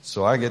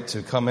So I get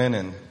to come in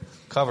and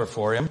cover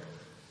for him.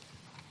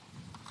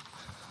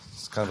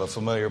 It's kind of a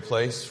familiar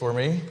place for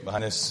me,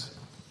 behind this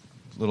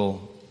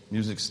little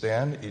music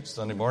stand each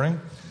Sunday morning.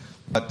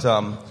 But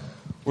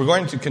we're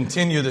going to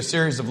continue the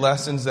series of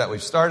lessons that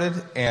we've started,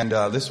 and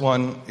this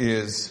one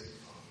is,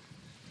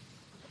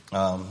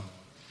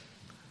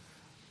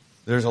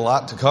 there's a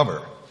lot to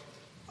cover.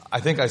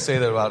 I think I say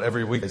that about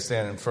every week I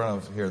stand in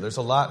front of here. There's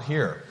a lot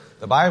here.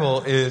 The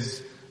Bible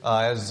is,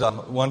 as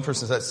one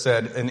person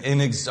said, an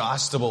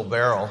inexhaustible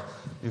barrel.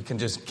 You can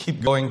just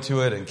keep going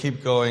to it and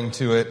keep going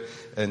to it.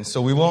 And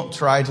so we won't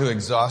try to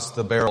exhaust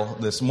the barrel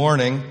this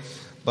morning,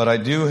 but I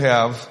do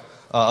have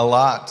a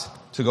lot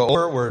to go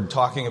over. We're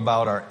talking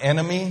about our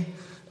enemy.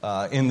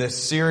 In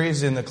this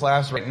series in the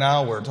class right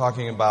now, we're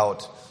talking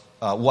about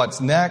what's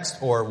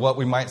next, or what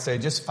we might say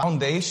just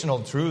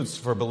foundational truths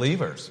for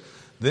believers.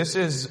 This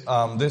is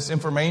this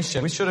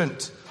information. We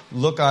shouldn't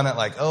look on it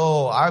like,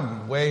 oh,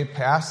 I'm way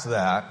past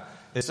that.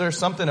 Is there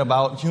something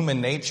about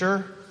human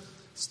nature,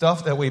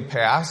 stuff that we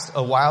passed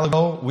a while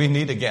ago, we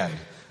need again?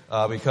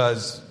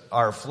 Because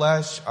our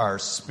flesh, our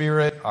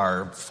spirit,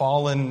 our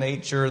fallen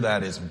nature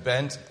that is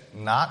bent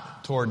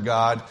not toward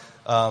God,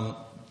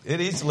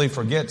 it easily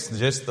forgets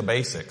just the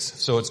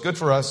basics. So it's good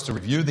for us to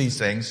review these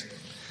things.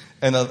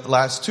 In the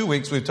last 2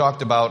 weeks, we've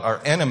talked about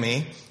our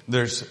enemy.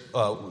 There's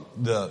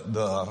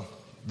the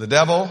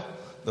devil,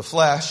 the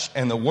flesh,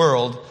 and the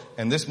world.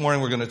 And this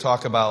morning we're going to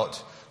talk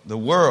about the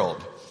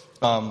world.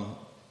 Some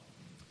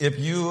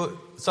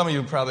of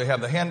you probably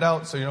have the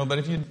handout, so but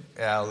if you,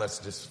 let's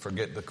just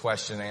forget the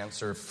question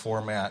answer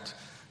format,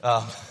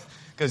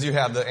 because you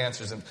have the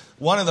answers. And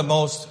one of the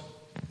most,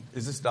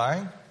 is this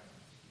dying?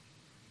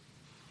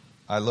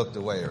 I looked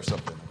away or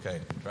something. Okay,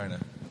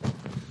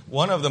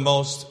 one of the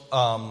most,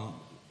 I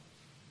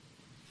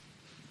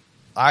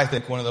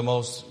think one of the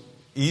most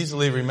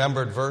easily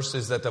remembered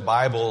verses that the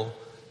Bible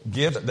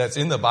gives, that's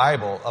in the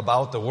Bible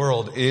about the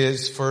world,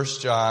 is 1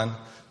 John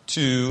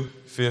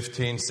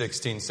 2:15,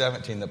 16,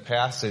 17, the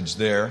passage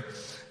there.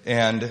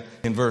 And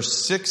in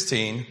verse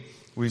 16,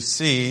 we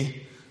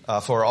see,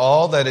 for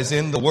all that is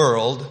in the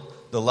world,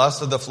 the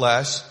lust of the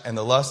flesh and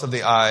the lust of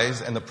the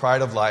eyes and the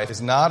pride of life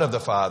is not of the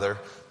Father,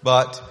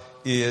 but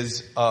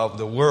is of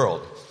the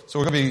world. So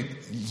we're going to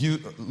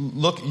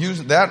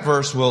use that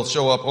verse will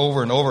show up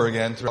over and over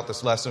again throughout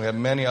this lesson. We have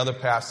many other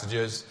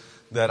passages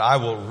that I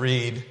will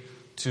read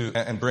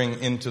and bring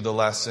into the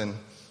lesson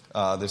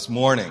this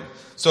morning.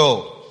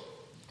 So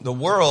the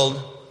world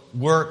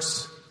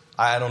works,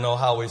 I don't know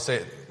how we say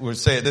it. We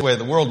say it this way.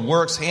 The world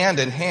works hand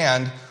in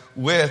hand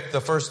with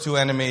the first two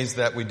enemies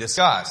that we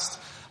discussed.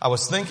 I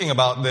was thinking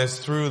about this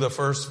through the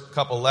first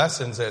couple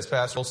lessons as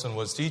Pastor Olson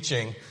was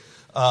teaching.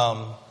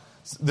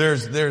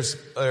 There's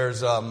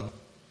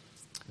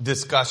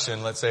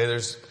discussion, let's say.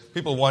 There's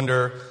people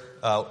wonder,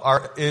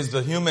 is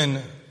a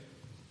human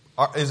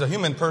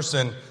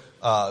person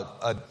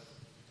a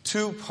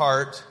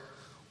two-part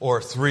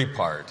or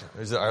three-part?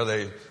 Are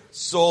they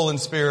soul and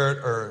spirit,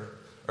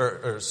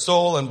 or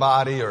soul and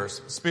body, or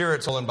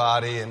spirit, soul and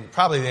body? And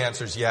probably the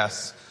answer is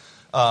yes.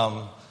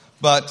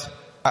 But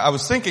I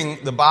was thinking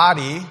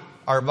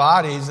our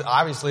bodies,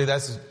 obviously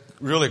that's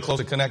really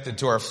closely connected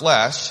to our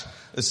flesh.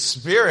 The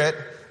spirit,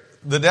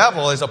 the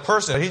devil is a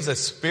person, he's a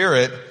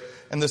spirit.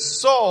 And the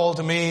soul,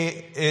 to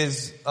me,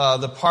 is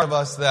the part of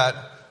us that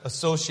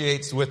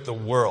associates with the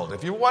world.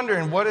 If you're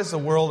wondering what is the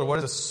world or what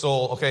is the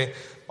soul, okay,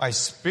 my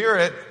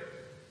spirit,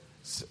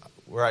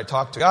 where I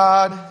talk to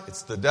God,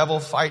 it's the devil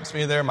fights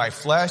me there. My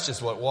flesh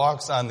is what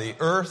walks on the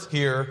earth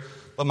here.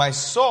 But my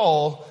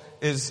soul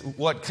is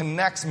what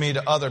connects me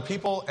to other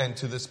people and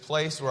to this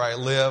place where I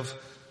live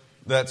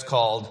that's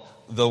called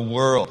the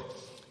world.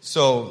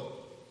 So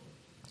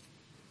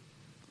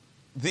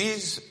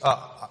these,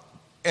 so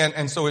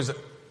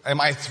am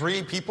I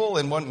three people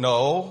in one?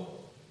 No.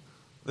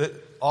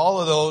 All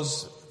of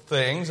those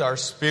things, our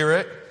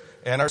spirit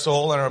and our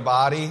soul and our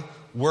body,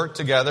 work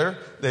together.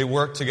 They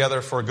work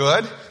together for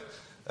good.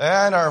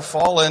 And our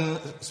fallen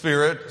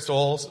spirit,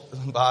 soul,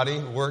 body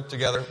work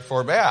together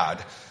for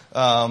bad.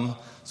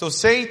 So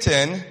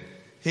Satan,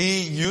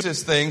 he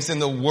uses things in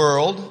the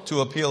world to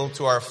appeal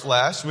to our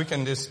flesh. We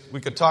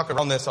could talk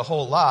around this a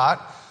whole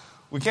lot.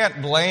 We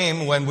can't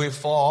blame when we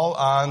fall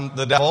on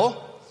the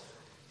devil.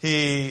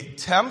 He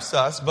tempts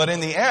us, but in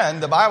the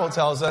end, the Bible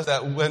tells us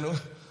that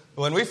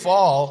when we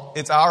fall,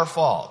 it's our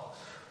fault.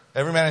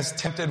 Every man is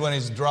tempted when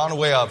he's drawn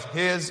away of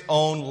his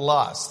own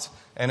lust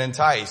and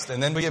enticed,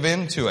 and then we give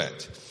in to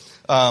it.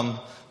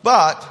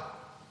 But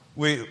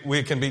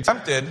we can be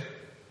tempted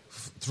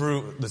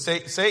through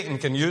Satan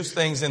can use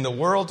things in the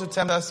world to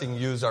tempt us. He can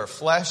use our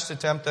flesh to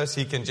tempt us.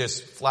 He can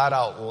just flat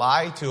out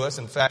lie to us.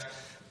 In fact,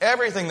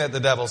 everything that the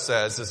devil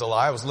says is a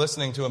lie. I was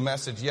listening to a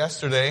message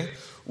yesterday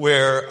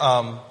where,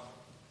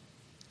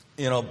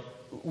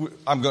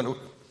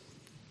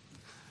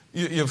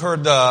 you've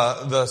heard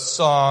the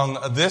song,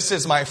 "This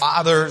is my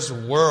Father's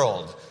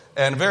world."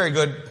 And a very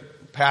good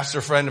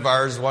pastor friend of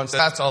ours once said,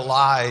 that's a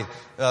lie,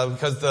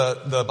 because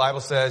the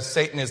Bible says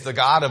Satan is the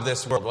god of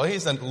this world. Well,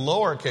 he's a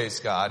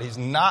lowercase god. He's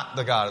not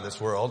the god of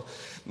this world.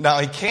 Now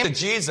he came to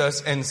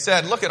Jesus and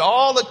said, look at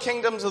all the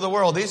kingdoms of the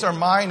world. These are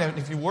mine, and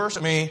if you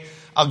worship me,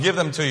 I'll give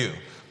them to you.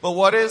 But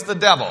what is the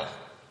devil?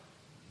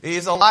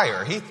 He's a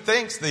liar. He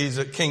thinks these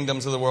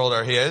kingdoms of the world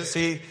are his.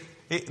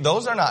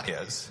 Those are not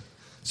his.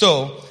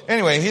 So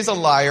anyway, he's a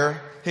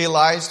liar. He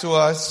lies to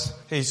us.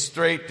 He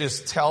straight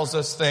just tells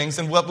us things,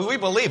 and we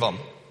believe him.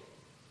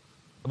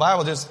 The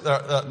Bible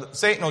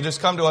Satan will just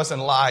come to us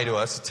and lie to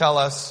us, tell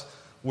us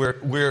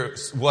we're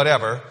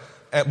whatever.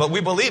 But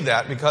we believe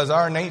that because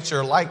our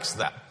nature likes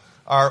that.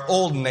 Our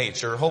old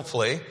nature,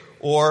 hopefully,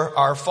 or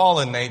our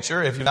fallen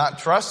nature, if you've not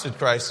trusted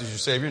Christ as your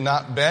Savior,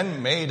 not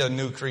been made a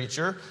new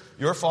creature,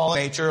 your fallen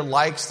nature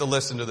likes to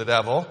listen to the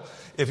devil.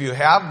 If you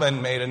have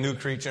been made a new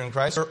creature in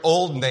Christ, your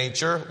old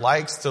nature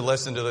likes to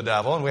listen to the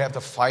devil, and we have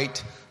to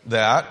fight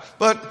that.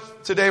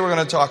 But today we're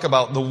going to talk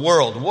about the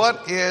world.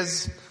 What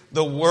is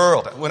the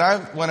world?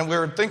 When we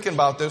were thinking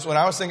about this, when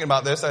I was thinking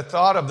about this, I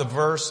thought of the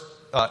verse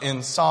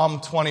in Psalm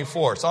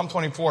 24. Psalm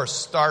 24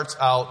 starts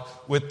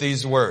out with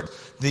these words.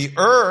 The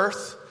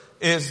earth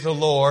is the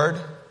Lord's,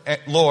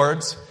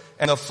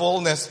 and the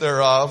fullness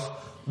thereof,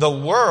 the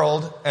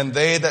world and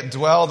they that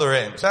dwell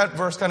therein. So that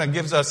verse kind of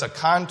gives us a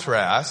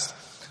contrast,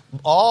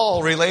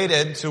 all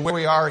related to where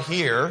we are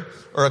here,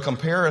 or a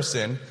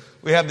comparison.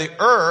 We have the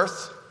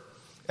earth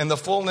and the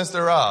fullness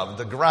thereof,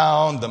 the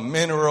ground, the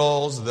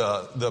minerals,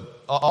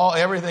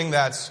 everything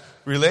that's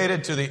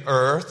related to the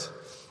earth.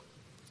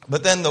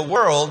 But then the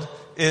world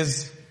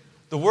lives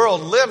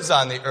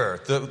on the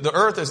earth. The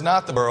earth is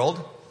not the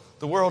world.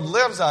 The world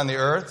lives on the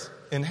earth,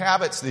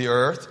 inhabits the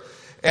earth,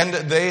 and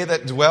they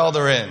that dwell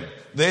therein.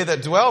 They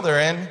that dwell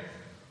therein,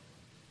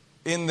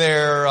 in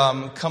their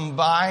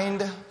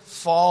combined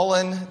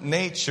fallen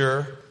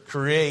nature,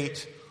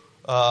 create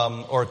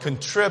or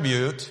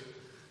contribute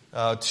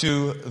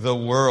to the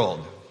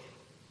world.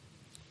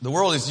 The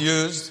world is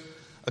used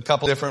a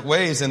couple different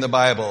ways in the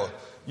Bible.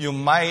 You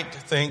might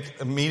think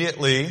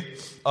immediately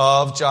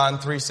of John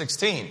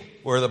 3:16,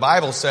 where the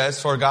Bible says,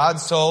 for God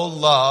so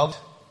loved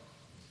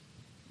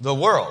the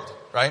world,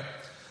 right?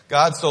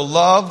 God so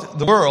loved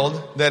the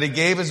world that he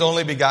gave his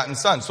only begotten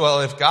son. So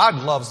if God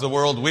loves the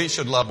world, we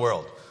should love the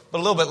world. But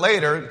a little bit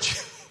later,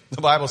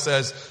 the Bible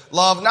says,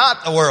 love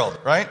not the world,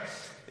 right?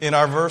 In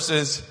our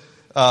verses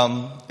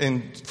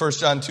in 1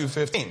 John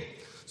 2:15.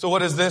 So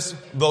what is this?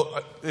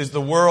 Is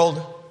the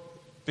world,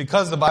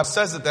 because the Bible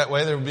says it that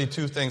way, there would be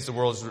two things the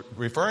world is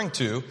referring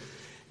to.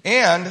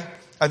 And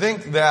I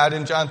think that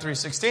in John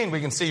 3:16, we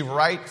can see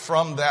right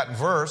from that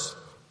verse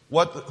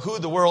who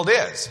the world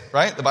is,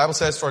 right? The Bible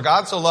says, for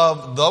God so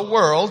loved the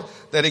world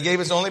that he gave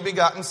his only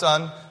begotten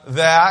son,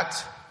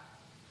 that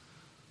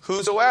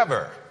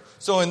whosoever.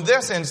 So in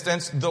this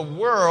instance, the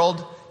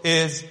world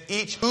is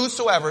each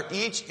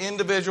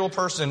individual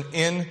person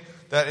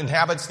that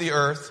inhabits the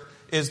earth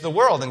is the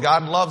world. And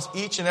God loves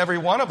each and every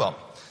one of them.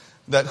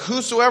 That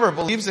whosoever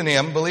believeth in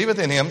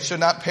him, should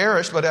not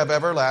perish, but have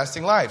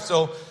everlasting life.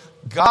 So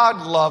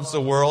God loves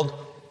the world.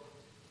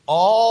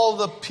 All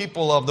the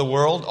people of the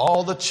world,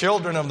 all the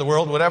children of the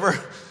world, whatever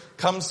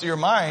comes to your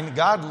mind,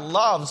 God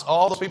loves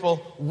all those people.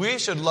 We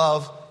should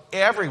love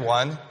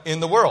everyone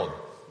in the world.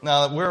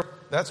 Now,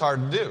 that's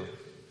hard to do.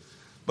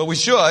 But we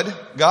should.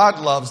 God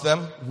loves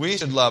them. We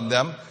should love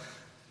them.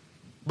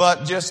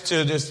 But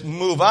just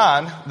move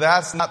on,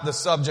 that's not the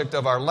subject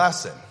of our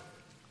lesson.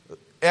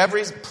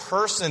 Every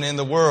person in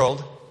the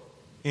world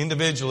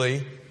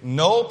individually,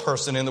 no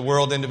person in the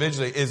world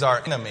individually is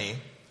our enemy.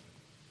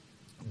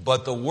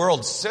 But the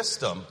world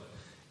system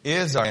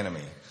is our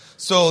enemy.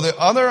 So the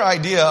other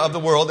idea of the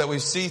world that we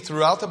see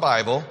throughout the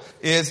Bible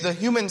is the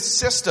human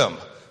system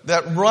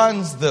that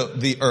runs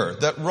the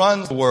earth, that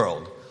runs the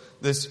world.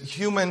 This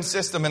human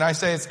system, and I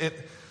say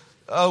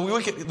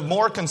the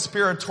more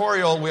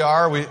conspiratorial we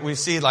are, we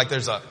see like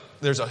there's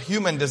a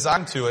human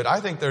design to it. I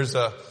think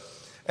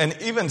and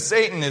even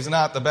Satan is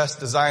not the best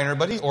designer,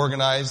 but he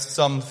organized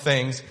some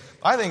things.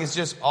 I think it's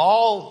just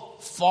all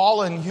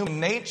fallen human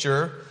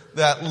nature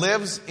that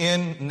lives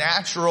in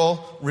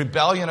natural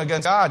rebellion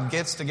against God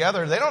gets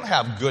together. They don't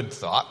have good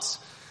thoughts.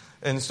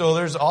 And so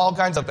there's all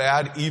kinds of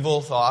bad, evil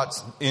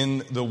thoughts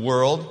in the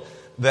world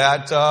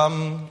that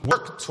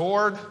work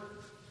toward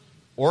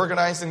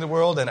organizing the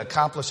world and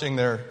accomplishing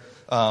their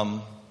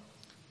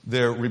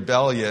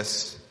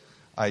rebellious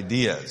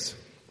ideas.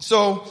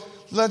 So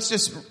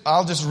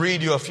I'll just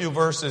read you a few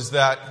verses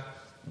that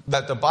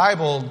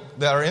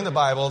are in the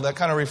Bible that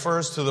kind of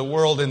refers to the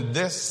world in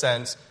this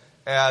sense,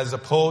 as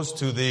opposed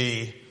to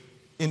the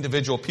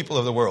individual people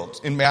of the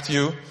world. In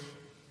Matthew,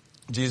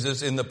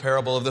 Jesus, in the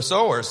parable of the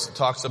sowers,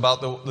 talks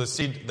about the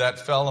seed that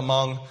fell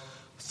among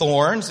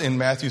thorns. In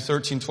Matthew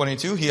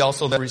 13:22, he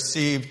also that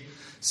received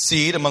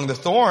seed among the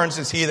thorns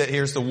is he that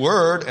hears the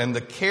word, and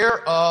the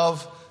care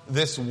of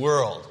this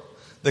world.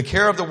 The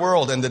care of the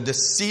world and the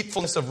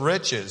deceitfulness of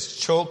riches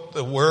choke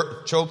the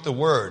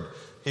word.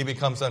 He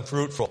becomes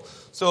unfruitful.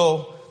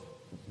 So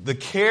the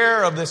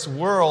care of this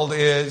world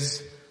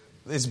is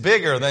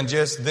bigger than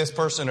just this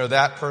person or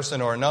that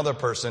person or another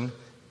person.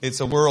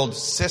 It's a world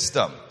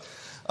system.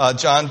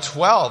 John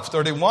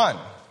 12:31.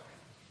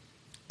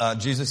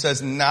 Jesus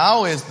says,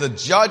 now is the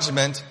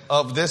judgment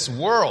of this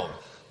world.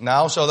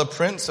 Now shall the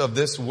prince of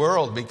this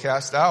world be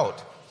cast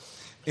out.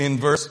 In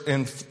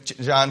John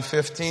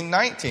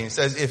 15:19, it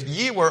says, if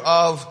ye were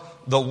of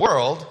the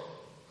world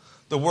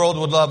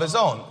would love his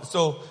own.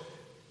 So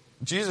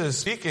Jesus is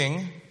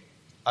speaking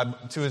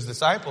to his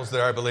disciples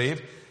there, I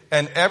believe,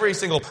 and every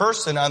single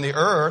person on the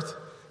earth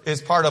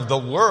is part of the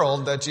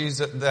world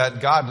that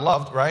God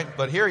loved, right?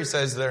 But here he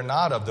says they're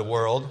not of the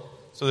world.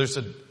 So there's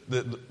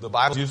the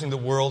Bible's using the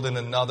world in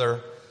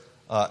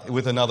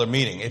with another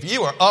meaning. If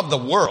you are of the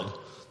world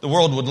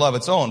would love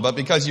its own. But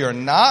because you are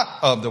not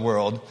of the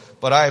world,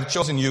 but I have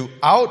chosen you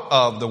out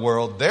of the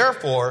world,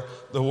 therefore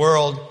the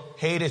world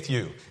hateth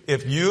you.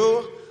 If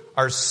you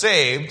are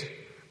saved,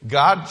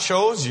 God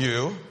chose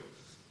you,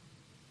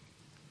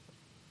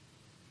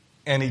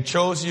 and he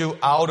chose you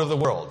out of the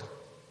world.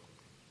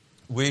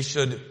 We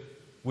should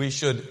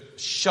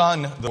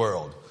shun the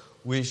world.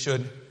 We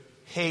should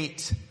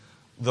hate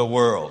the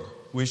world.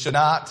 We should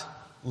not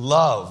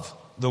love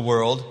the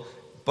world,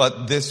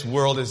 but this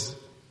world is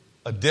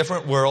a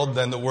different world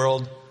than the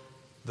world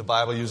the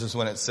Bible uses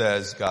when it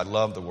says God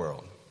loved the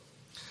world.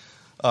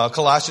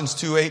 Colossians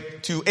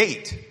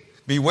 2:8.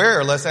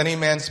 Beware lest any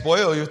man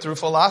spoil you through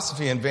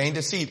philosophy and vain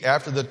deceit,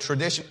 after the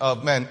tradition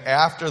of men,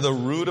 after the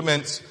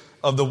rudiments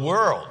of the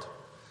world,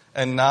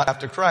 and not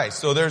after Christ.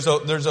 So there's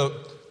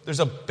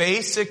a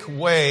basic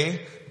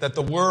way that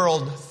the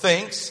world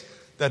thinks,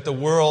 that the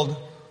world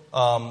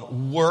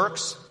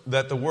works,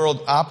 that the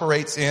world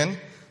operates in,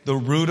 the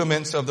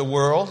rudiments of the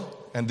world,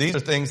 and these are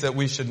things that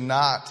we should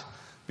not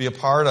be a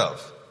part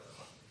of.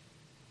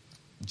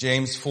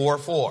 James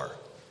 4:4,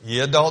 ye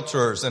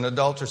adulterers and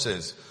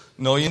adulteresses,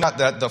 know ye not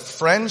that the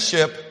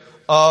friendship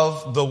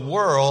of the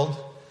world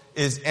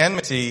is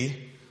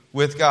enmity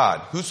with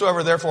God?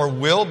 Whosoever therefore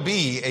will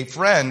be a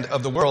friend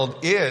of the world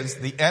is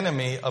the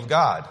enemy of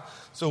God.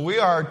 So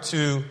we're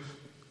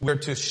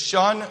to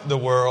shun the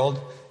world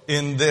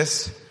in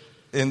this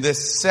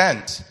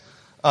sense.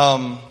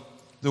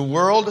 The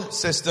world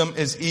system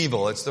is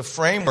evil. It's the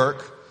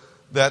framework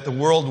that the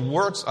world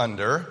works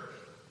under.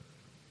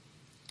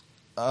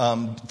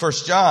 1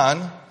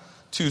 John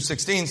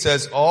 2:16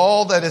 says,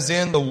 all that is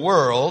in the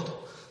world,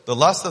 the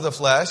lust of the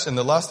flesh and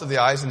the lust of the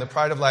eyes and the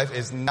pride of life,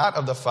 is not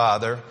of the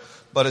Father,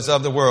 but is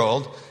of the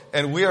world.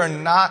 And we are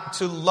not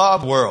to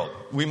love the world.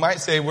 We might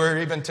say we're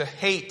even to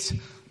hate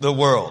the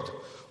world.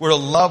 We're to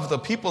love the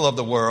people of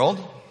the world.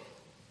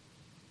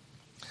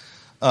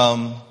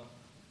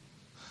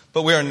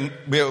 But we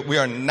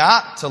are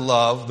not to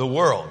love the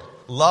world.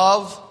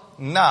 Love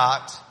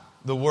not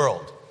the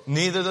world,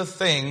 neither the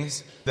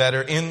things that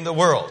are in the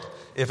world.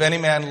 If any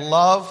man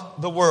love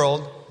the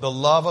world, the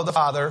love of the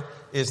Father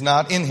is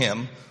not in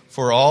him.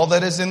 For all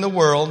that is in the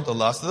world, the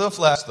lust of the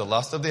flesh, the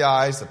lust of the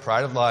eyes, the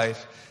pride of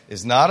life,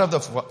 is not of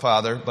the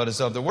Father, but is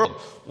of the world.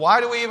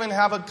 Why do we even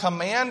have a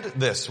command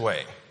this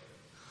way?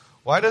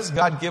 Why does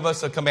God give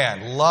us a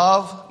command?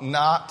 Love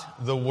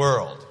not the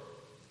world.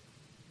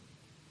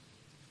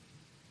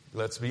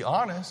 Let's be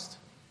honest.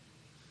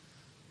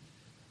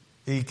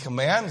 He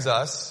commands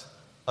us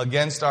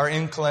against our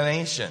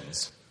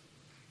inclinations.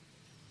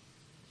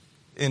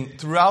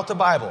 Throughout the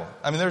Bible,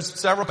 I mean, there's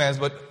several commands,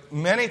 but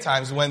many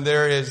times when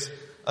there is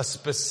a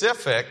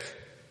specific,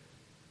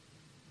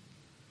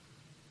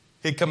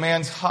 he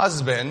commands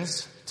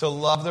husbands to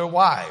love their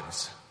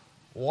wives.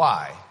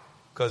 Why?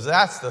 Because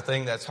that's the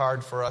thing that's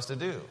hard for us to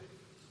do.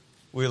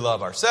 We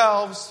love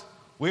ourselves.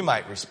 We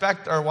might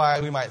respect our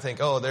wives. We might think,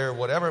 oh, they're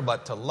whatever,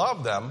 but to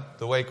love them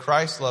the way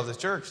Christ loved the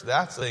church,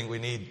 that's the thing we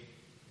need. He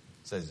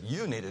says,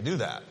 you need to do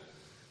that.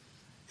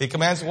 He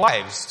commands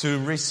wives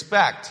to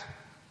respect,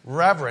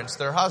 reverence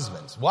their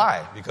husbands.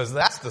 Why? Because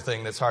that's the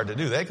thing that's hard to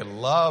do. They could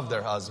love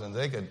their husbands.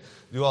 They could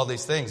do all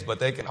these things, but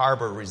they can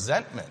harbor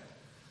resentment.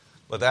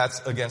 But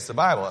that's against the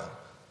Bible.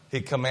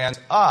 He commands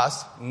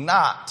us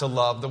not to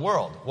love the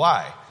world.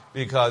 Why?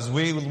 Because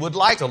we would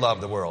like to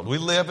love the world. We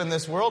live in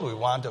this world. We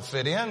want to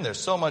fit in. There's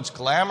so much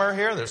glamour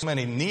here. There's so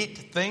many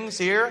neat things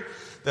here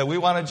that we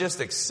want to just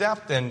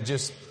accept and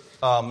just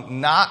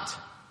not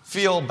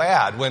feel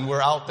bad when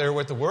we're out there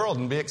with the world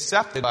and be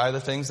accepted by the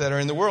things that are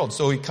in the world.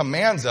 So he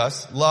commands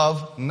us,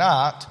 love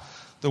not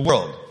the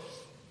world.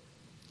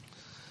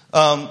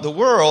 The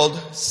world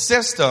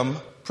system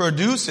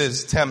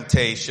produces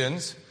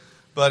temptations,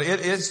 but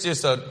it is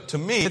just to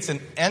me, it's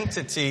an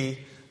entity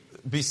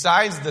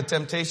besides the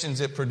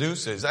temptations it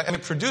produces. I mean,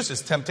 it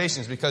produces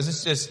temptations because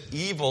it's just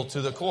evil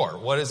to the core.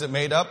 What is it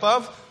made up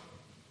of?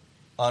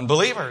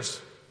 Unbelievers.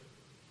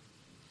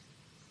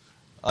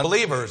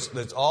 Unbelievers.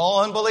 It's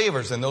all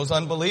unbelievers. And those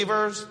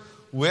unbelievers,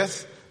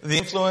 with the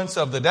influence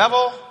of the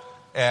devil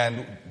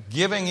and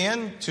giving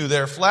in to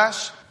their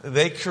flesh,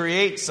 they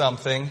create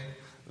something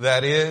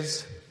that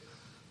is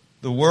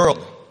the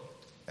world.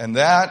 And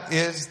that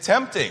is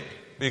tempting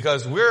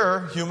because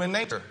we're human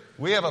nature.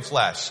 We have a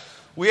flesh.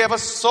 We have a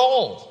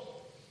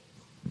soul.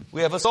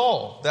 We have a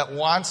soul that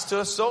wants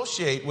to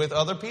associate with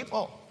other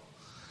people.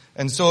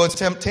 And so it's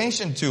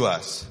temptation to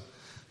us.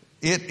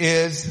 It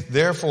is,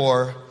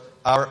 therefore,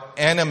 our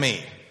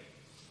enemy.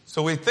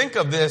 So we think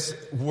of this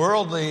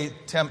worldly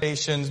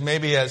temptations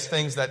maybe as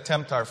things that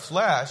tempt our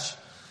flesh,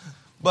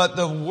 but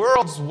the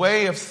world's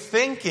way of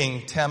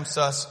thinking tempts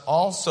us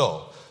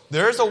also.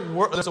 There's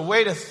a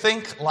way to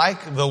think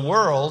like the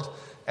world,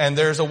 and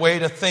there's a way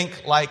to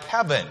think like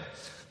heaven.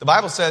 The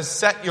Bible says,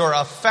 set your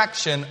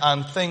affection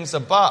on things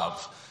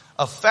above.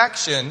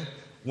 Affection,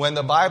 when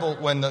our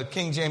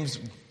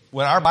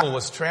Bible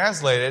was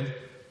translated,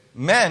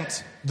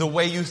 meant the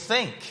way you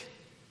think.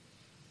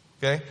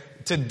 Okay?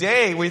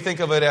 Today, we think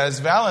of it as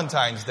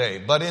Valentine's Day,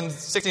 but in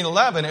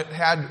 1611, it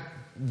had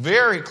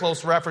very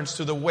close reference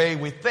to the way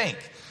we think.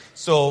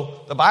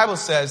 So, the Bible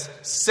says,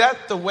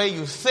 set the way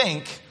you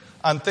think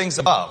on things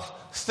above.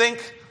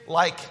 Think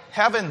like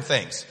heaven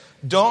thinks.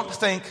 Don't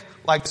think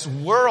like this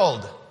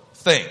world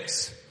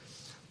thinks.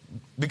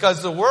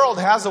 Because the world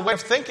has a way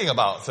of thinking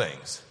about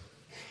things.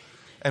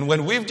 And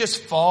when we've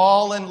just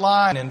fall in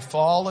line and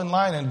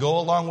go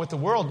along with the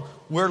world,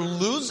 we're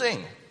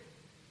losing.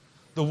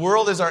 The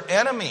world is our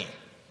enemy.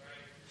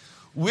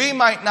 We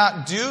might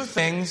not do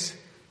things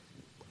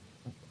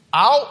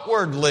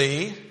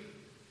outwardly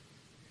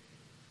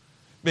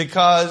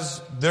because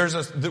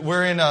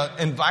we're in an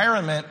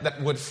environment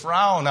that would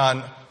frown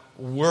on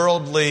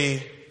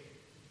worldly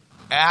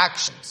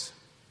actions.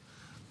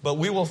 But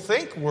we will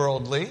think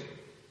worldly,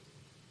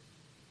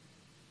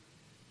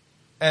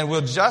 and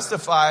we'll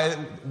justify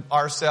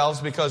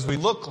ourselves because we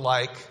look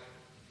like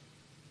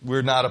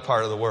we're not a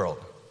part of the world.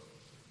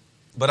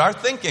 But our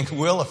thinking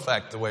will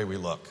affect the way we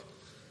look.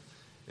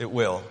 It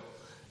will.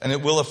 And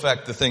it will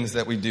affect the things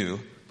that we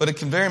do. But it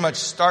can very much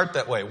start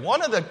that way.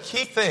 One of the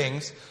key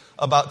things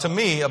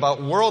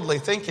about worldly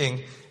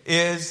thinking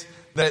is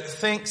that it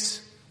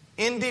thinks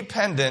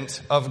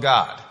independent of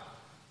God.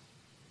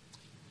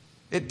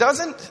 It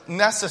doesn't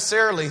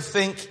necessarily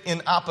think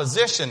in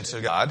opposition to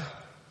God,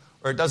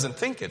 or it doesn't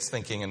think it's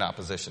thinking in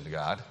opposition to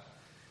God.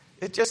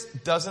 It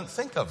just doesn't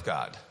think of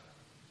God.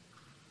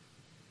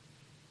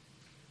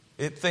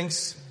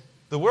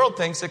 The world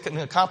thinks it can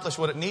accomplish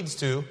what it needs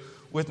to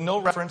with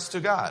no reference to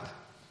God.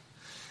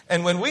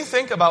 And when we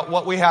think about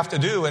what we have to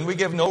do and we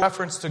give no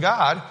reference to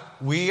God,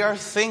 we are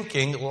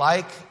thinking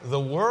like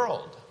the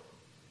world.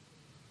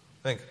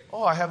 Think,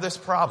 I have this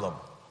problem.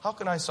 How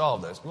can I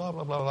solve this? Blah,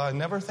 blah, blah, blah.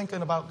 Never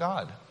thinking about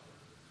God.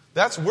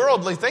 That's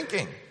worldly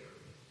thinking.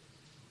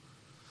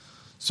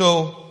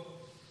 So,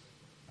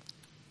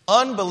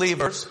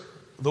 unbelievers,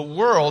 the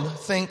world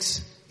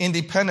thinks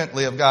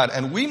independently of God,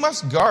 and we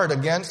must guard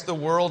against the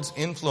world's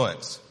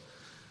influence.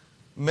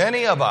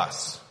 Many of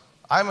us,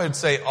 I would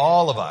say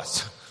all of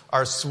us,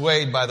 are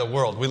swayed by the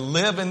world. We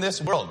live in this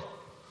world.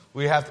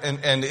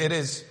 And it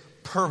is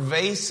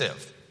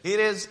pervasive. It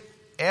is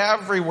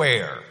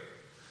everywhere.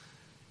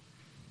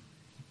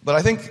 But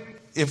I think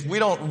if we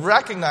don't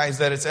recognize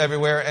that it's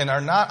everywhere and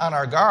are not on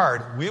our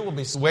guard, we will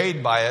be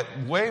swayed by it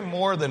way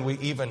more than we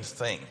even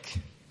think.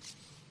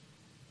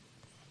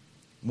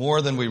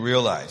 More than we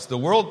realize. The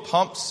world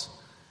pumps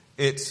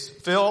its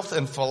filth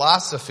and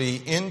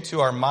philosophy into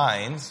our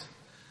minds.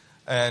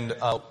 And,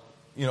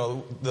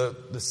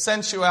 the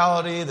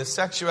sensuality, the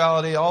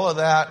sexuality, all of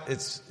that,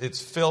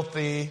 it's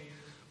filthy.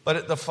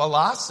 But the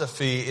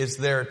philosophy is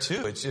there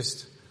too. It's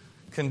just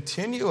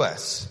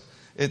continuous.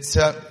 And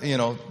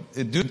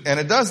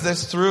it does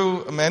this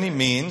through many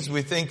means.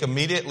 We think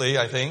immediately,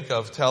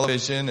 of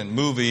television and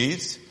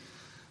movies.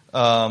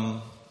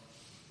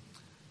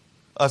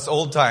 Us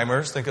old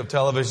timers think of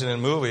television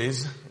and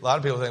movies. A lot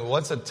of people think,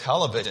 what's a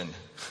television?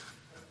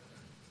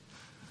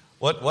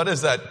 What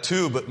does that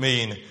tube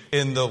mean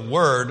in the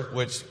word,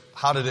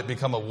 how did it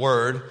become a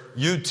word?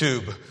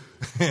 YouTube.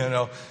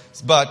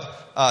 But,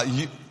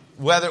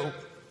 whether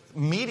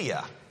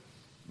media,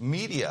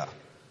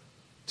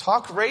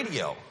 talk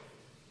radio,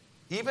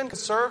 even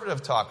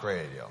conservative talk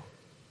radio.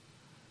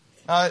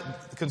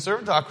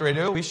 Conservative talk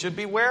radio we should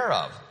be aware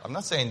of. I'm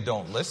not saying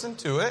don't listen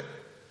to it,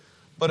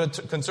 but a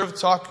conservative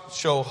talk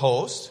show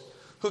host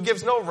who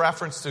gives no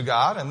reference to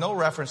God and no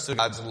reference to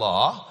God's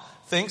law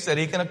thinks that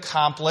he can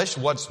accomplish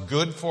what's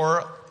good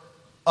for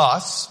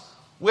us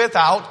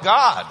without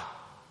God.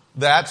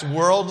 That's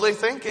worldly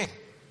thinking.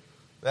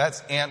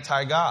 That's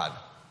anti-God.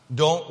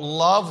 Don't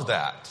love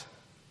that.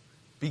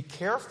 Be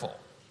careful.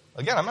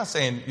 Again, I'm not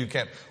saying you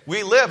can't.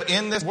 We live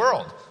in this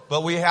world,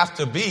 but we have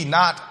to be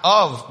not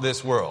of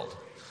this world.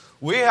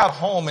 We have a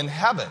home in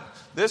heaven.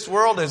 This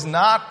world is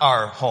not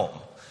our home.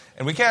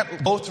 And we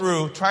can't go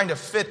through trying to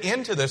fit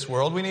into this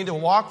world. We need to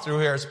walk through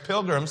here as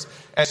pilgrims,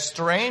 as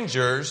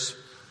strangers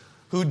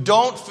who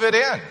don't fit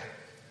in.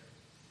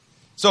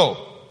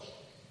 So,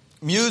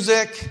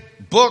 music,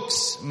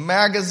 books,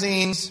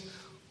 magazines,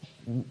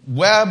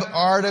 web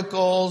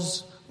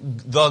articles,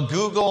 the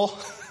Google,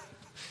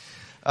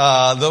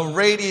 the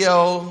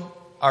radio,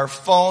 our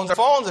phones. Our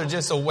phones are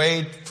just a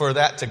way for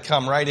that to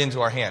come right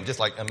into our hand, just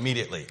like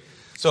immediately.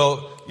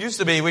 So, used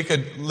to be we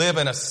could live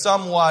in a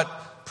somewhat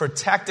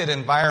protected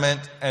environment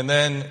and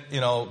then,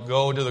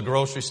 go to the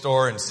grocery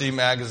store and see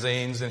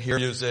magazines and hear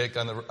music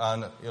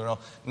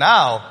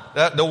Now,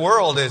 the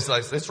world is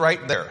like, it's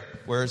right there.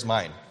 Where's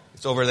mine?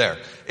 It's over there.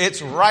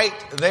 It's right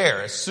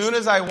there. As soon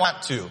as I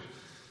want to,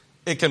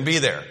 It can be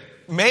there.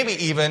 Maybe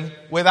even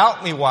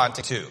without me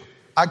wanting to.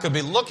 I could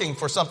be looking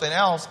for something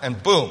else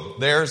and boom,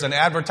 there's an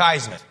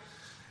advertisement.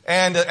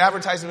 And the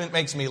advertisement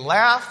makes me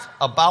laugh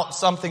about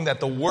something that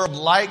the world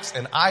likes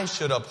and I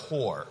should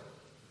abhor.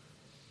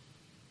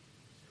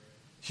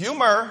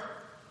 Humor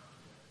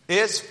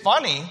is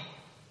funny,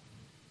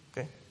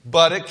 okay,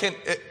 but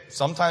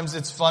sometimes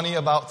it's funny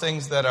about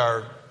things that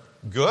are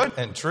good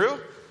and true,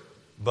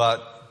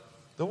 but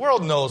the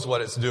world knows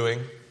what it's doing.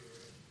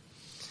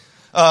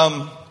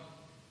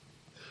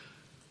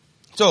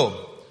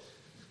 So,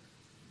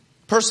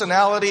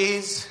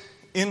 personalities,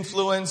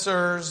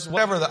 influencers,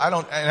 whatever.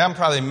 And I'm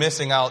probably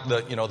missing out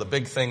the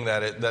big thing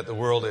that the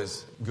world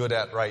is good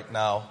at right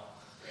now.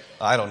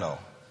 I don't know,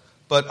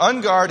 but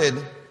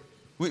unguarded.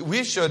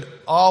 We should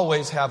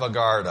always have a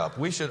guard up.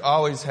 We should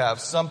always have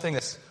something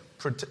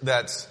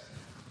that's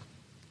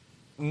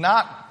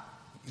not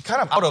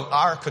kind of out of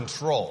our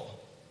control.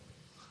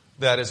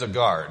 That is a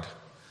guard.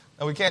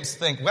 And we can't just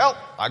think, well,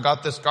 I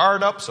got this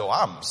guard up, so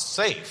I'm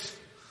safe.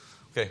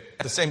 Okay.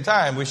 At the same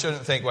time, we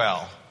shouldn't think,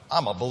 well,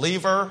 I'm a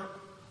believer.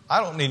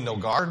 I don't need no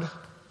guard.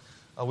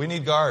 We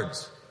need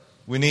guards.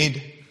 We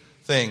need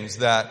things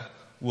that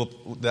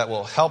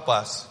will help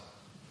us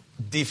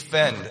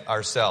defend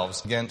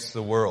ourselves against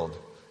the world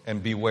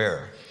and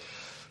beware.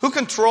 Who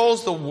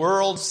controls the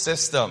world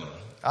system?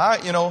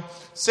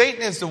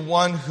 Satan is the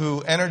one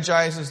who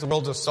energizes the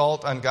world's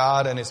assault on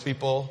God and his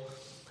people.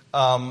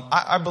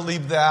 I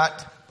believe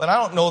that, but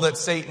I don't know that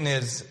Satan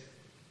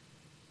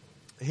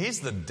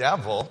he's the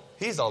devil.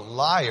 He's a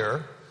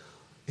liar.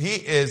 He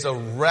is a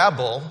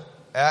rebel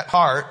at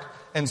heart,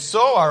 and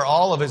so are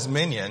all of his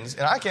minions,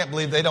 and I can't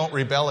believe they don't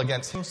rebel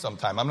against him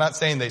sometime. I'm not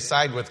saying they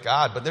side with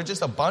God, but they're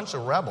just a bunch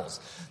of rebels.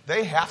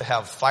 They have to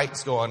have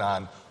fights going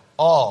on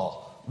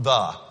all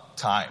the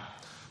time.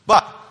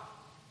 But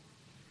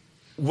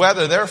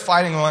whether they're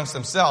fighting amongst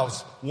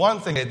themselves, one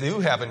thing they do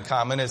have in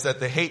common is that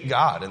they hate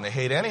God, and they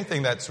hate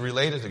anything that's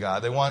related to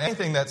God. They want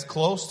anything that's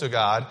close to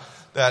God,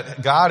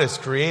 that God has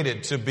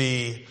created, to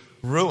be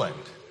ruined.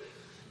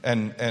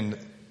 And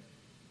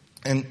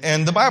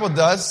the Bible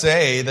does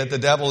say that the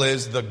devil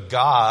is the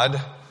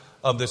god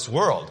of this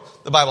world.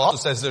 The Bible also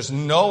says there's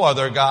no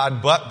other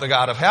God but the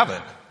God of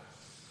heaven.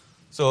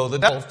 So the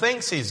devil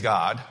thinks he's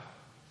God.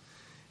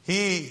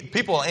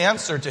 People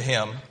answer to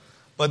him,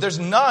 but there's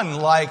none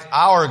like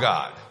our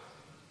God.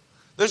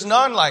 There's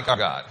none like our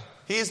God.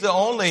 He's the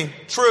only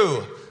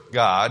true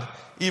God,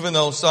 even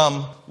though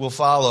some will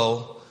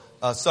follow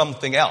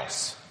something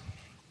else.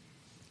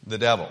 The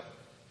devil.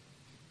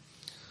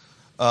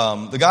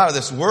 The God of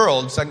this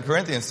world, 2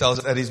 Corinthians tells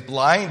us that he's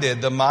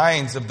blinded the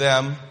minds of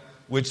them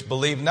which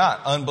believe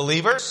not.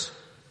 Unbelievers,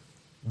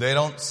 they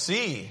don't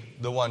see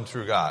the one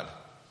true God.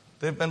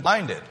 They've been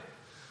blinded.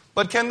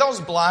 But can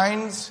those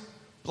blindfolds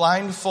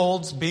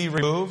be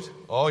removed?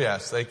 Oh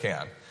yes, they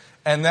can.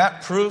 And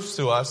that proves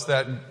to us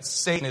that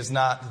Satan is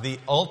not the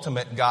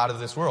ultimate God of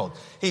this world.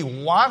 He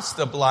wants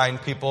to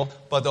blind people,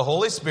 but the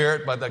Holy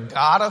Spirit, but the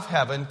God of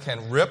heaven,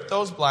 can rip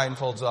those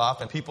blindfolds off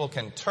and people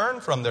can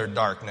turn from their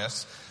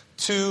darkness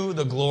to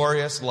the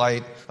glorious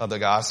light of the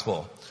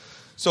gospel.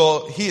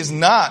 So he is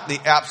not the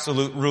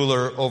absolute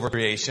ruler over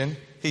creation.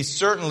 He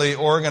certainly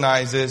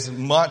organizes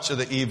much of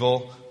the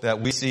evil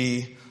that we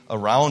see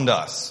around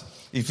us.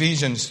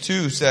 Ephesians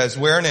 2 says,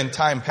 wherein in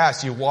time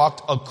past you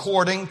walked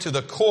according to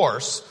the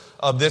course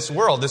of this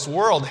world. This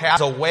world has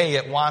a way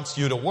it wants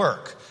you to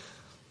work.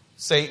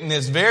 Satan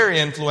is very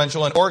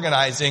influential in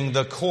organizing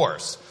the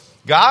course.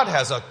 God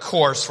has a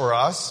course for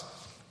us.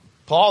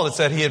 Paul had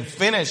said he had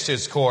finished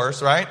his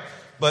course, right?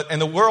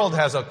 And the world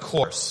has a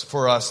course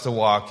for us to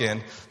walk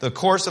in. The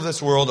course of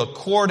this world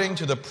according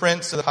to the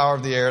prince of the power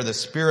of the air, the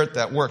spirit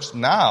that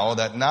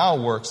now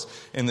works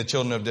in the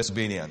children of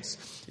disobedience.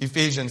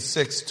 Ephesians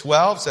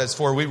 6:12 says,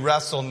 for we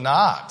wrestle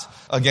not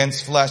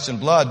against flesh and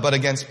blood, but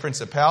against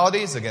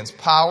principalities, against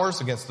powers,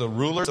 against the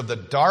rulers of the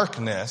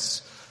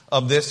darkness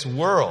of this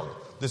world.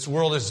 This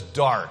world is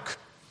dark.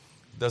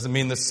 Doesn't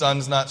mean the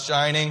sun's not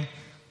shining,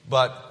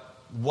 but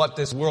what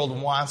this world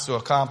wants to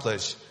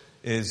accomplish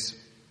is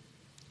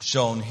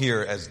shown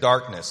here as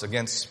darkness,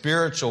 against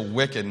spiritual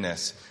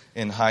wickedness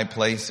in high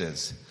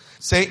places.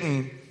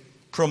 Satan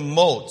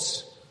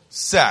promotes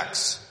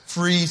sex,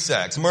 free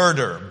sex,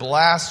 murder,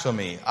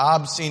 blasphemy,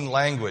 obscene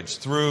language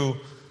through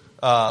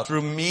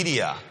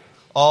media,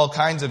 all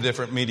kinds of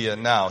different media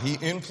now. He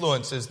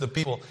influences the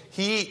people.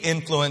 He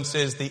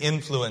influences the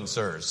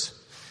influencers.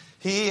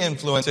 He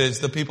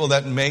influences the people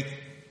that make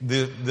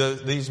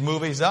these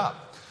movies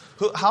up.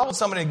 How would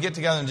somebody get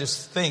together and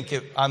just think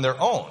it on their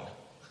own?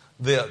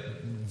 The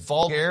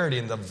vulgarity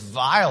and the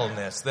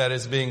vileness that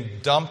is being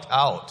dumped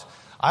out.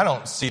 I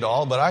don't see it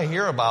all, but I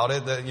hear about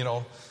it.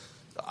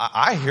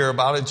 I hear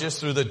about it just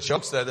through the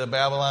jokes that the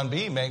Babylon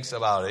Bee makes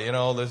about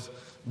it.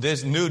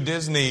 This new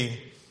Disney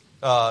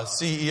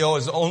CEO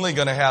is only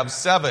going to have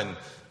 7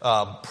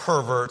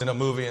 perverts in a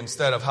movie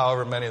instead of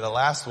however many the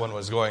last one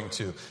was going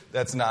to.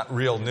 That's not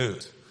real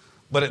news,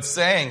 but it's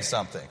saying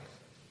something.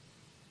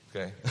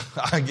 Okay,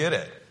 I get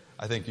it.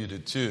 I think you do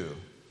too.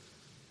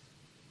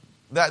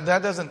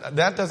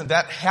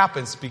 That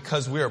happens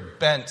because we are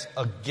bent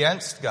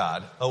against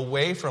God,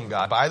 away from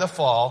God by the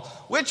fall,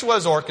 which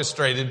was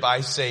orchestrated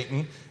by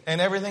Satan and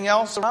everything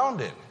else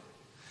around it.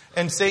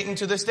 And Satan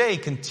to this day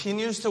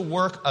continues to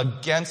work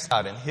against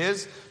God. And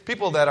his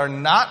people that are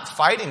not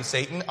fighting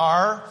Satan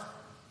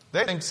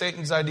they think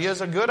Satan's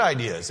ideas are good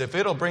ideas. If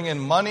it'll bring in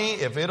money,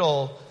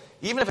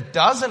 even if it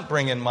doesn't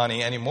bring in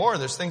money anymore,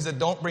 there's things that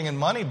don't bring in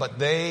money, but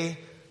they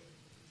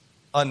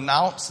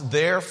announce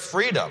their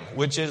freedom,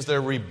 which is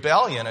their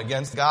rebellion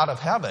against God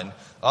of heaven.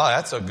 Oh,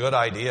 that's a good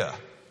idea.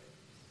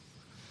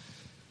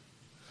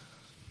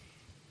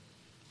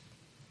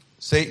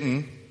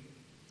 Satan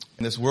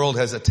in this world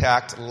has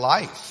attacked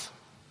life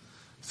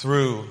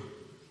through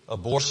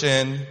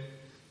abortion,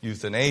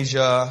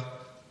 euthanasia,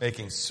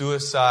 making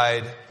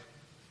suicide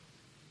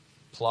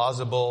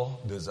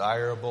plausible,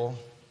 desirable.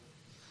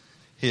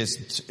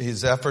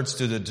 His efforts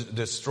to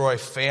destroy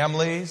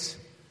families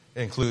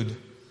include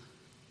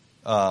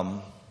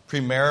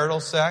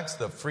premarital sex,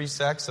 the free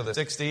sex of the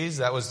 60s.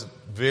 That was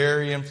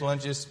very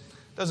influential.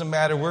 Doesn't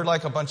matter. We're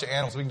like a bunch of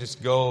animals. We can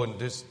just go and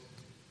just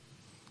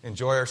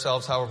enjoy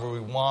ourselves however we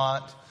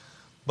want.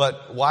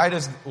 But why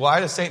does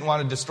Satan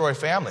want to destroy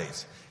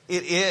families?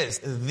 It is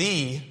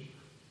the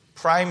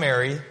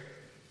primary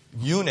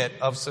unit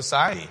of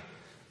society.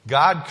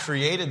 God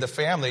created the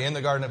family in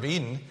the Garden of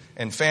Eden,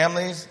 and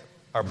families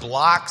are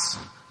blocks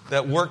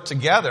that work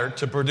together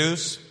to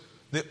produce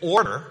the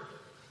order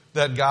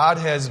that God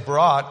has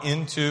brought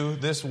into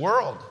this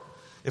world.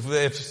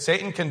 If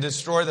Satan can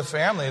destroy the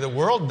family, the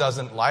world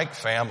doesn't like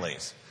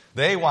families.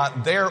 They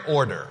want their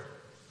order.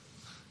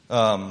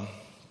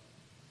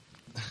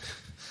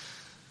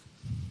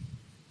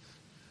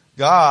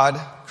 God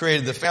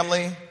created the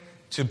family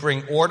to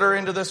bring order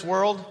into this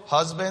world.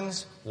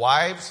 Husbands,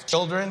 wives,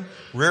 children,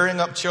 rearing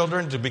up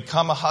children to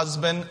become a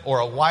husband or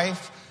a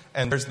wife.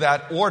 And there's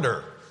that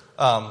order.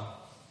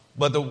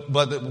 But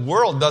the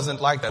world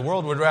doesn't like that. The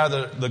world would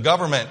rather the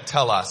government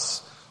tell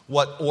us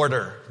what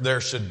order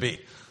there should be.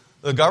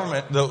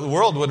 The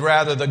world would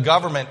rather the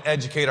government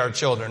educate our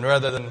children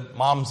rather than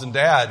moms and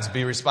dads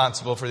be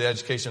responsible for the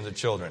education of the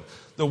children.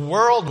 The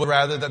world would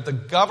rather that the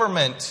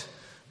government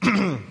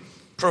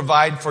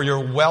provide for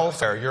your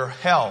welfare, your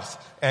health,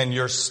 and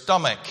your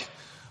stomach,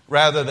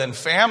 rather than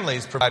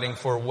families providing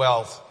for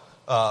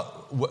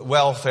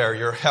welfare,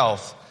 your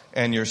health,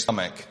 and your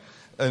stomach.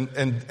 And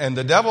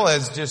the devil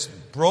has just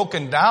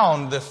broken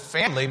down the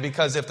family,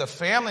 because if the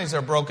families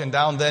are broken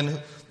down,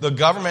 then the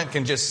government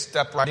can just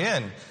step right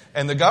in.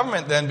 And the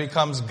government then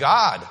becomes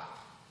God.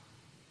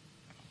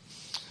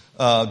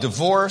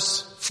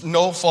 Divorce,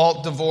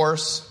 no-fault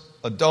divorce,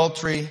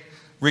 adultery,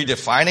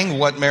 redefining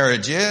what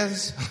marriage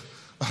is,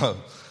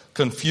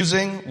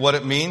 confusing what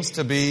it means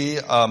to be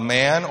a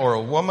man or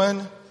a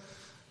woman,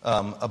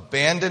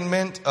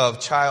 abandonment of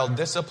child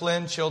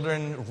discipline,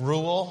 children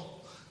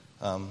rule.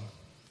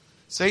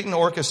 Satan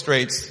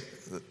orchestrates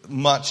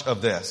much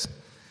of this.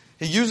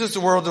 He uses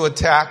the world to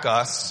attack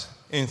us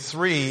in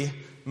three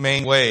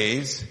main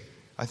ways.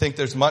 I think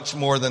there's much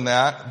more than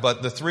that,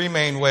 but the three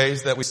main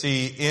ways that we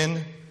see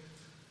maybe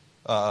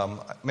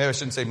I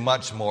shouldn't say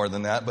much more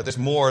than that, but there's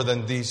more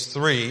than these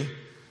three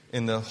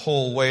in the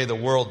whole way the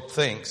world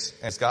thinks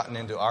and has gotten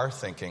into our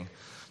thinking.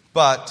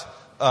 But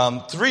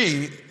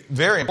three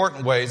very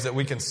important ways that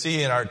we can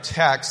see in our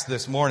text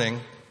this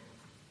morning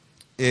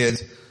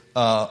is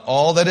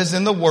all that is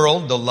in the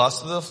world, the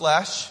lust of the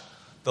flesh,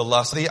 the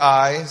lust of the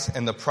eyes,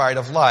 and the pride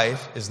of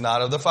life is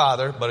not of the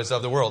Father, but is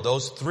of the world.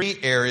 Those three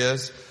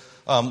areas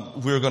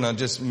we're going to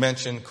just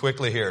mention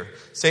quickly here.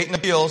 Satan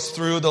appeals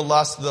through the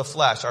lust of the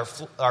flesh.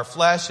 Our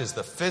flesh is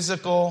the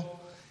physical,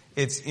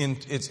 it's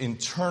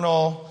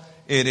internal,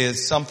 it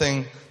is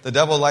something the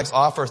devil likes to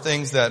offer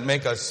things that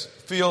make us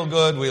feel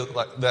good,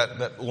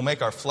 that will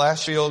make our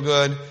flesh feel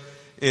good.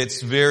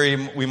 It's very,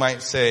 we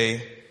might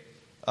say,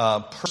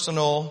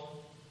 personal.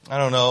 I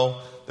don't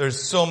know.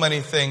 There's so many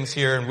things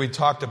here, and we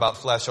talked about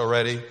flesh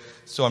already,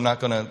 so I'm not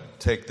going to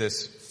take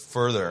this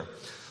further.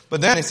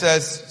 But then he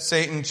says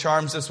Satan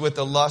charms us with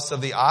the lust of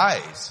the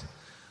eyes.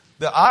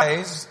 The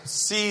eyes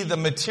see the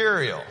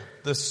material,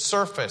 the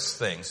surface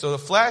thing. So the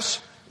flesh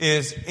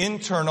is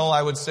internal,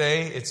 I would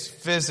say. It's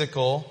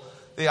physical.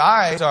 The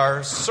eyes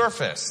are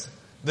surface.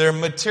 They're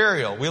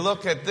material. We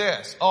look at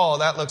this. Oh,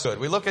 that looks good.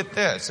 We look at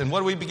this. And what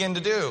do we begin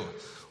to do?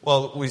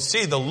 Well, we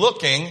see the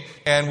looking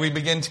and we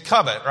begin to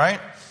covet, right?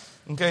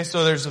 Okay,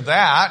 so there's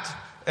that.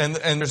 And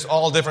there's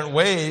all different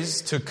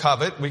ways to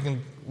covet.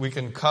 We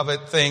can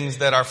covet things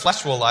that our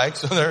flesh will like.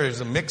 So there is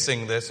a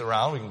mixing this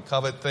around. We can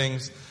covet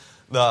things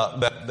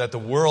that the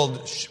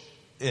world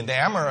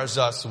enamors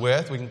us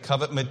with. We can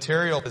covet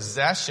material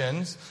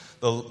possessions,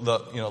 the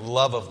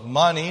love of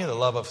money, the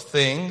love of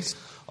things,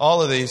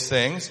 all of these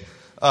things.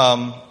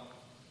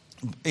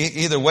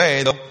 Either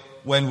way, though,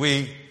 when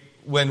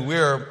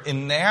we're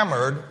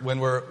enamored,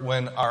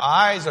 when our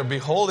eyes are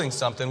beholding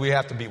something, we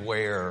have to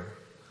beware.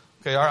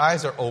 Okay, our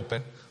eyes are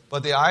open,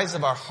 but the eyes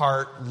of our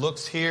heart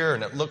looks here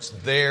and it looks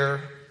there.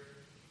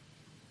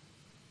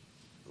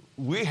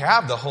 We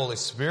have the Holy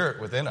Spirit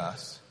within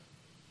us.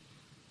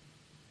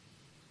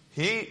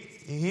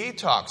 He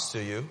talks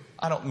to you.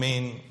 I don't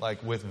mean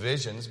like with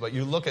visions, but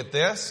you look at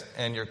this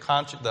and your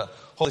conscience, the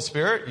Holy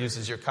Spirit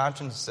uses your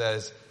conscience and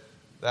says,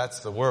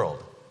 that's the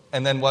world.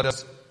 And then what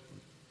does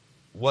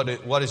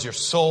your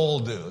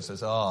soul do? It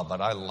says, oh,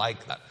 but I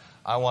like that.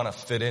 I want to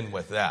fit in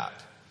with that.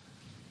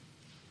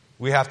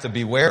 We have to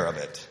beware of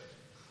it.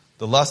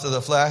 The lust of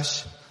the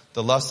flesh,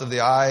 the lust of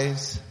the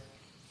eyes,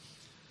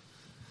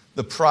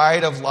 the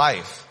pride of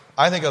life.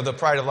 I think of the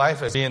pride of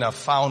life as being a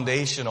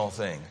foundational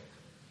thing.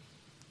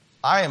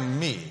 I am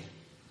me.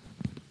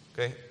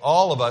 Okay?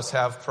 All of us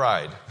have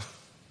pride.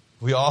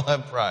 We all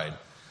have pride.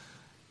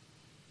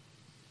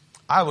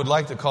 I would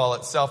like to call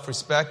it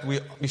self-respect.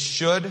 We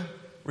should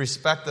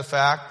respect the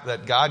fact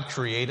that God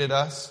created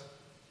us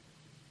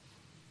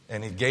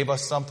and He gave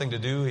us something to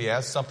do. He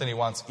has something He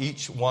wants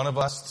each one of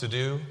us to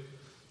do.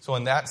 So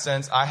in that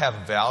sense, I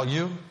have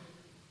value.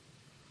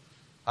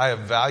 I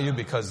have value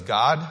because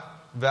God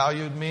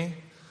valued me.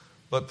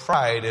 But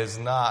pride is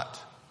not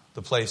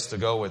the place to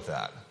go with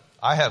that.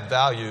 I have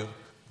value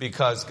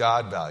because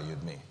God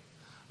valued me.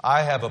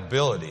 I have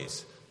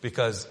abilities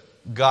because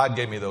God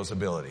gave me those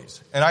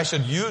abilities. And I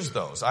should use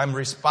those. I'm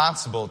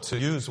responsible to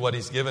use what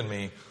He's given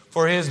me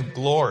for His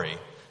glory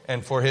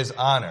and for His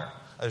honor.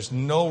 There's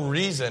no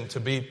reason to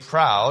be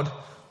proud,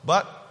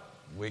 but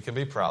we can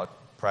be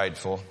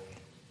prideful.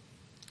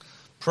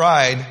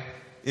 Pride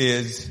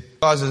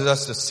causes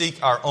us to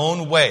seek our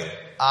own way.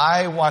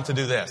 I want to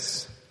do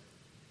this.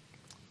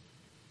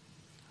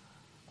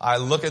 I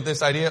look at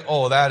this idea,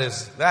 oh, that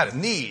is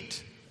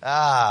neat.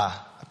 I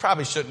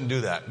probably shouldn't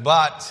do that,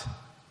 but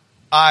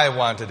I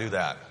want to do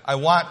that. I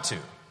want to.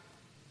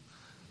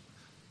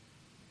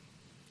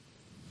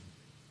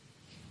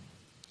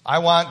 I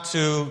want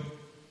to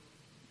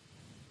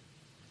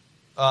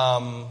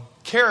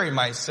carry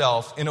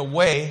myself in a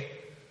way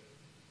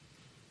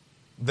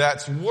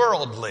that's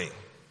worldly.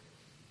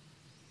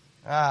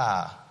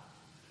 None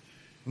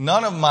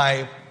of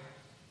my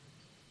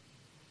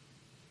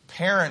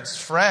parents'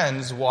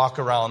 friends walk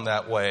around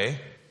that way,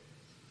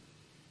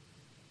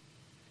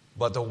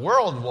 but the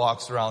world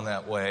walks around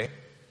that way.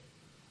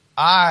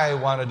 I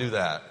want to do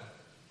that.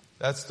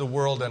 That's the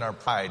world and our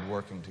pride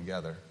working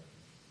together.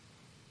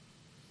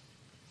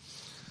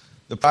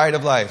 The pride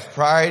of life.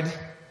 Pride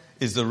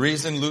is the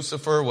reason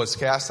Lucifer was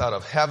cast out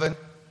of heaven.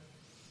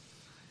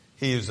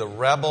 He is a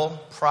rebel.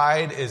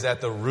 Pride is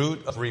at the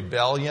root of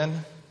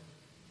rebellion.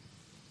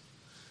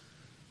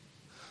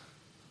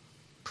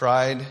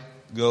 Pride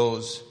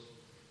goes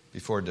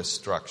before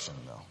destruction,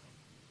 though.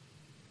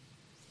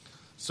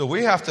 So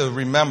we have to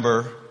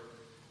remember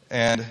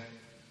and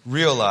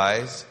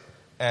realize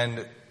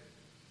and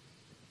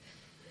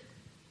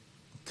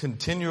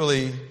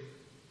continually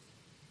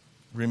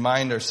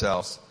remind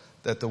ourselves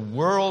that the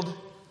world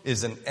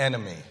is an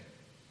enemy.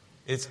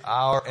 It's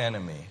our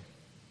enemy.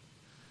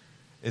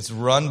 It's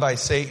run by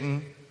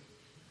Satan,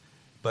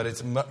 but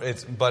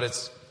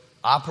it's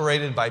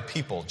operated by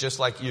people just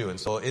like you. And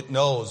so it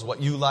knows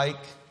what you like.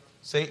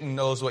 Satan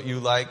knows what you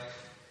like.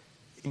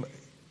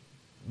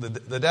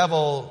 The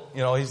devil,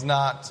 he's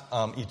not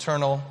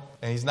eternal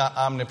and he's not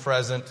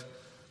omnipresent,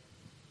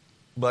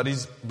 but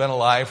he's been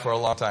alive for a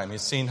long time.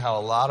 He's seen how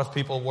a lot of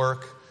people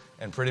work,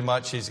 and pretty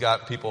much he's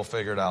got people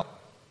figured out.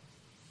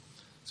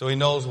 So he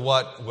knows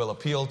what will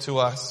appeal to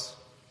us.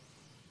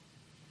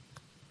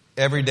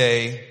 Every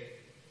day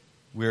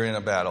we're in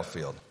a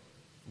battlefield.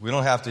 We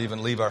don't have to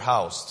even leave our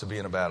house to be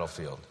in a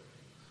battlefield.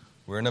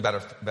 We're in a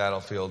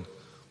battlefield.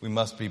 We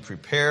must be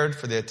prepared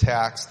for the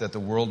attacks that the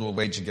world will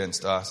wage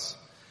against us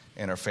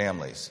and our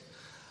families.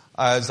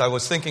 As I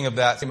was thinking of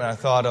that, I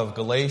thought of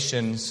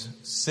Galatians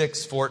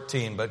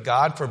 6:14. But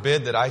God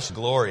forbid that I should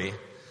glory,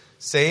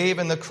 save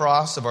in the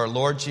cross of our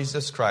Lord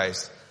Jesus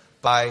Christ,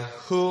 by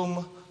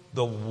whom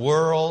the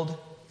world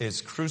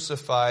is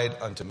crucified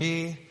unto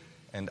me,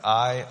 and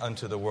I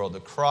unto the world. The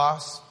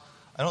cross,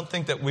 I don't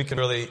think that we can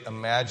really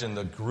imagine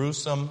the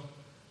gruesomeness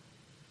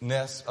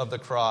of the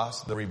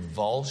cross, the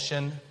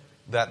revulsion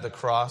that the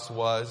cross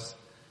was.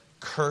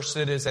 Cursed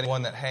is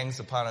anyone that hangs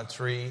upon a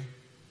tree.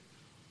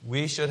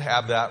 We should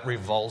have that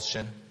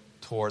revulsion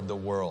toward the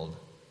world.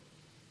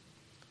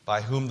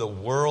 By whom the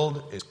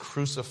world is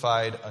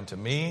crucified unto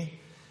me.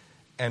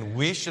 And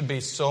we should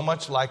be so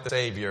much like the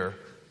Savior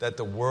that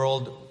the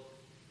world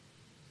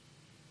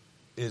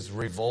is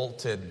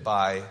revulsed,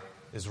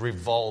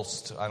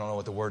 I don't know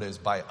what the word is,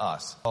 by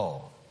us.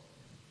 Oh,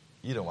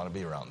 you don't want to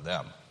be around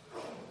them.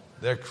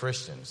 They're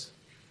Christians.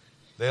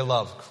 They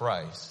love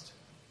Christ.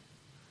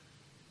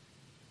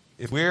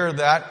 If we're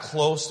that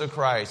close to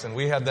Christ and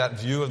we have that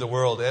view of the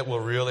world, it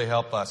will really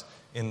help us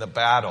in the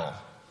battle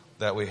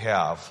that we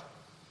have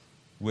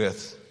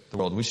with the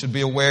world. We should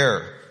be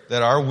aware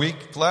that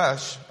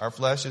our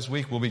flesh is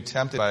weak, will be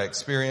tempted by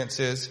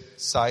experiences,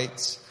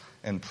 sights,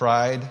 and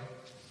pride.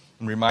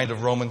 I'm reminded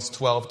of Romans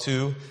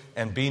 12:2,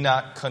 and be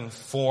not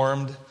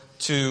conformed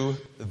to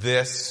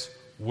this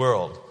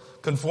world.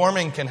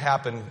 Conforming can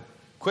happen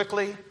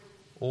quickly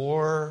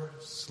or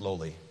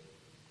slowly.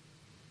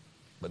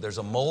 But there's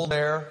a mold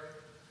there,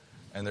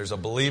 and there's a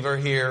believer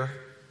here,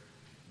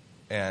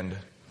 and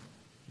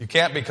You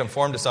can't be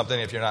conformed to something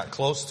if you're not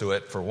close to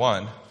it, for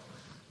one.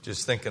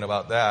 Just thinking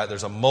about that.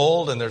 There's a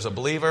mold and there's a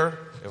believer.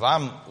 If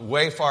I'm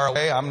way far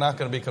away, I'm not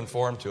going to be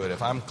conformed to it.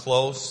 If I'm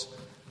close,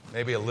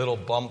 maybe a little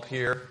bump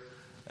here,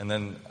 and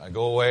then I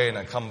go away and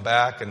I come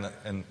back,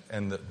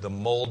 and the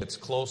mold gets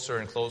closer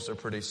and closer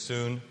pretty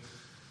soon.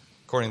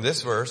 According to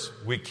this verse,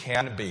 we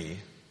can be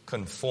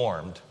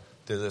conformed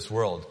to this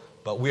world,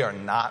 but we are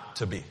not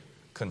to be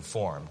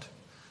conformed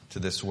to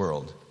this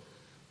world.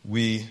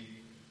 We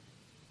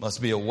must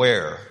be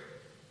aware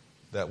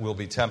that we'll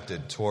be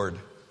tempted toward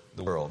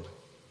the world.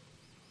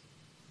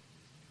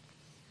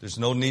 There's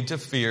no need to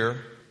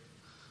fear.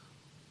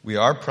 We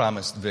are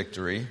promised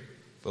victory,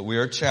 but we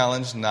are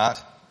challenged not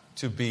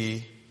to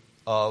be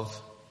of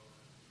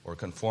or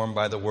conformed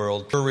by the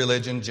world. Pure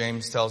religion,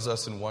 James tells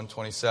us in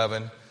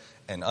 1:27,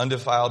 and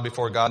undefiled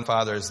before God and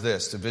Father is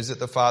this, to visit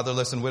the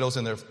fatherless and widows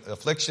in their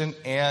affliction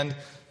and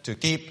to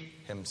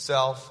keep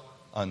himself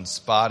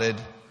unspotted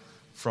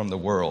from the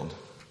world.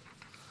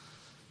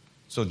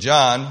 So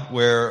John,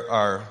 where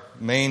our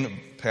main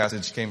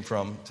passage came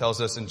from,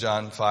 tells us in 1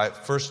 John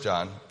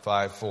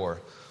 5:4,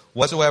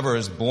 whatsoever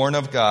is born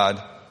of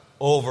God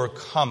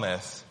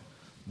overcometh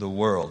the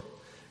world.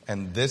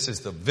 And this is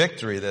the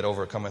victory that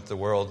overcometh the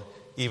world,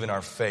 even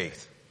our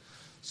faith.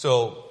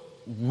 So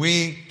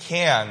we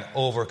can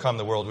overcome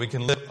the world. We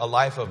can live a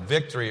life of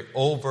victory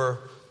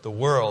over the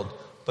world.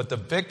 But the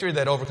victory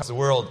that overcomes the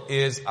world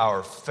is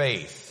our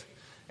faith.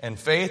 And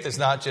faith is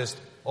not just,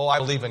 oh, I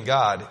believe in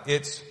God.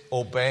 It's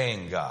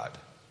obeying God.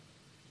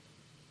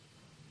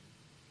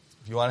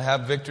 If you want to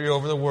have victory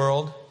over the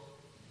world,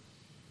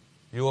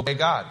 you obey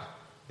God.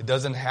 It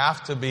doesn't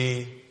have to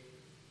be,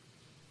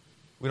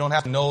 we don't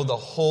have to know the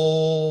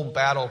whole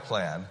battle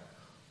plan.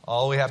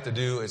 All we have to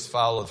do is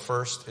follow the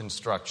first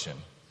instruction.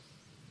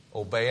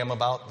 Obey him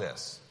about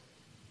this.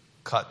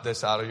 Cut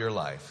this out of your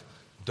life.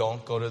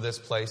 Don't go to this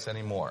place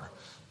anymore.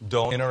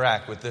 Don't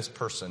interact with this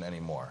person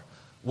anymore.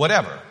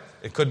 Whatever.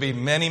 It could be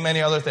many,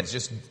 many other things.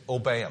 Just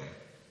obey him.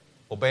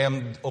 Obey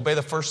him. Obey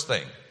the first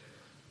thing.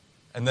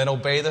 And then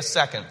obey the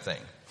second thing.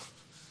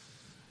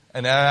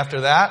 And then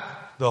after that,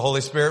 the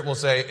Holy Spirit will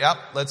say, yep,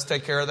 let's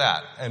take care of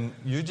that. And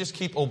you just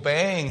keep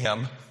obeying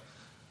him.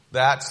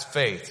 That's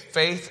faith.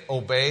 Faith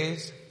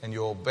obeys, and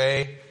you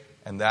obey,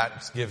 and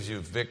that gives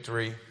you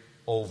victory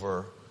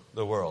over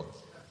the world.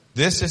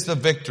 This is the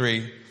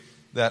victory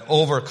that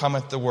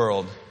overcometh the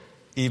world,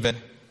 even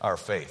our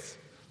faith.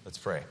 Let's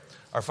pray.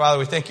 Our Father,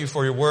 we thank you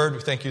for your word.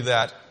 We thank you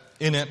that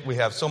in it we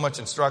have so much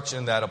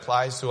instruction that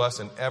applies to us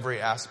in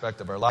every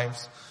aspect of our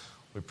lives.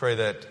 We pray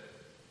that,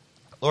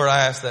 Lord,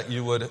 I ask that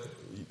you would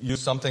use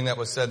something that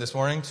was said this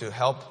morning to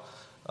help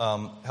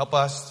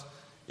us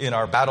in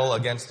our battle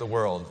against the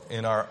world.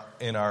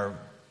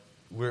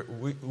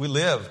 We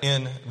live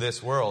in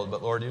this world,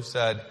 but Lord, you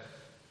said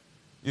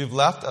you've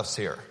left us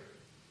here.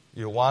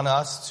 You want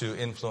us to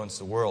influence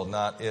the world,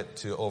 not it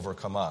to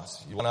overcome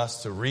us. You want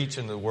us to reach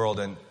into the world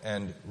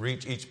and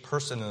reach each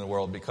person in the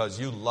world because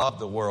you love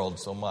the world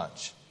so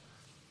much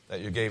that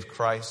you gave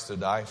Christ to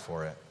die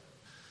for it.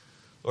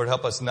 Lord,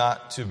 help us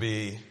not to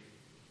be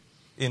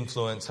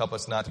influenced. Help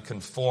us not to be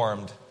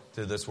conformed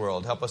to this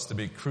world. Help us to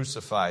be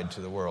crucified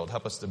to the world.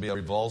 Help us to be a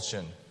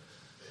revulsion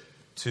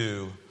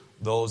to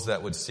those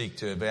that would seek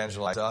to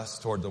evangelize us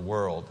toward the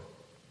world.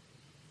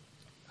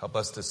 Help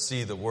us to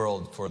see the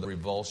world for the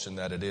revulsion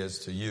that it is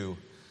to you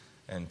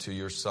and to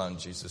your Son,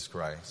 Jesus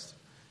Christ.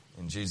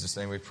 In Jesus'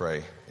 name we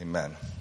pray. Amen.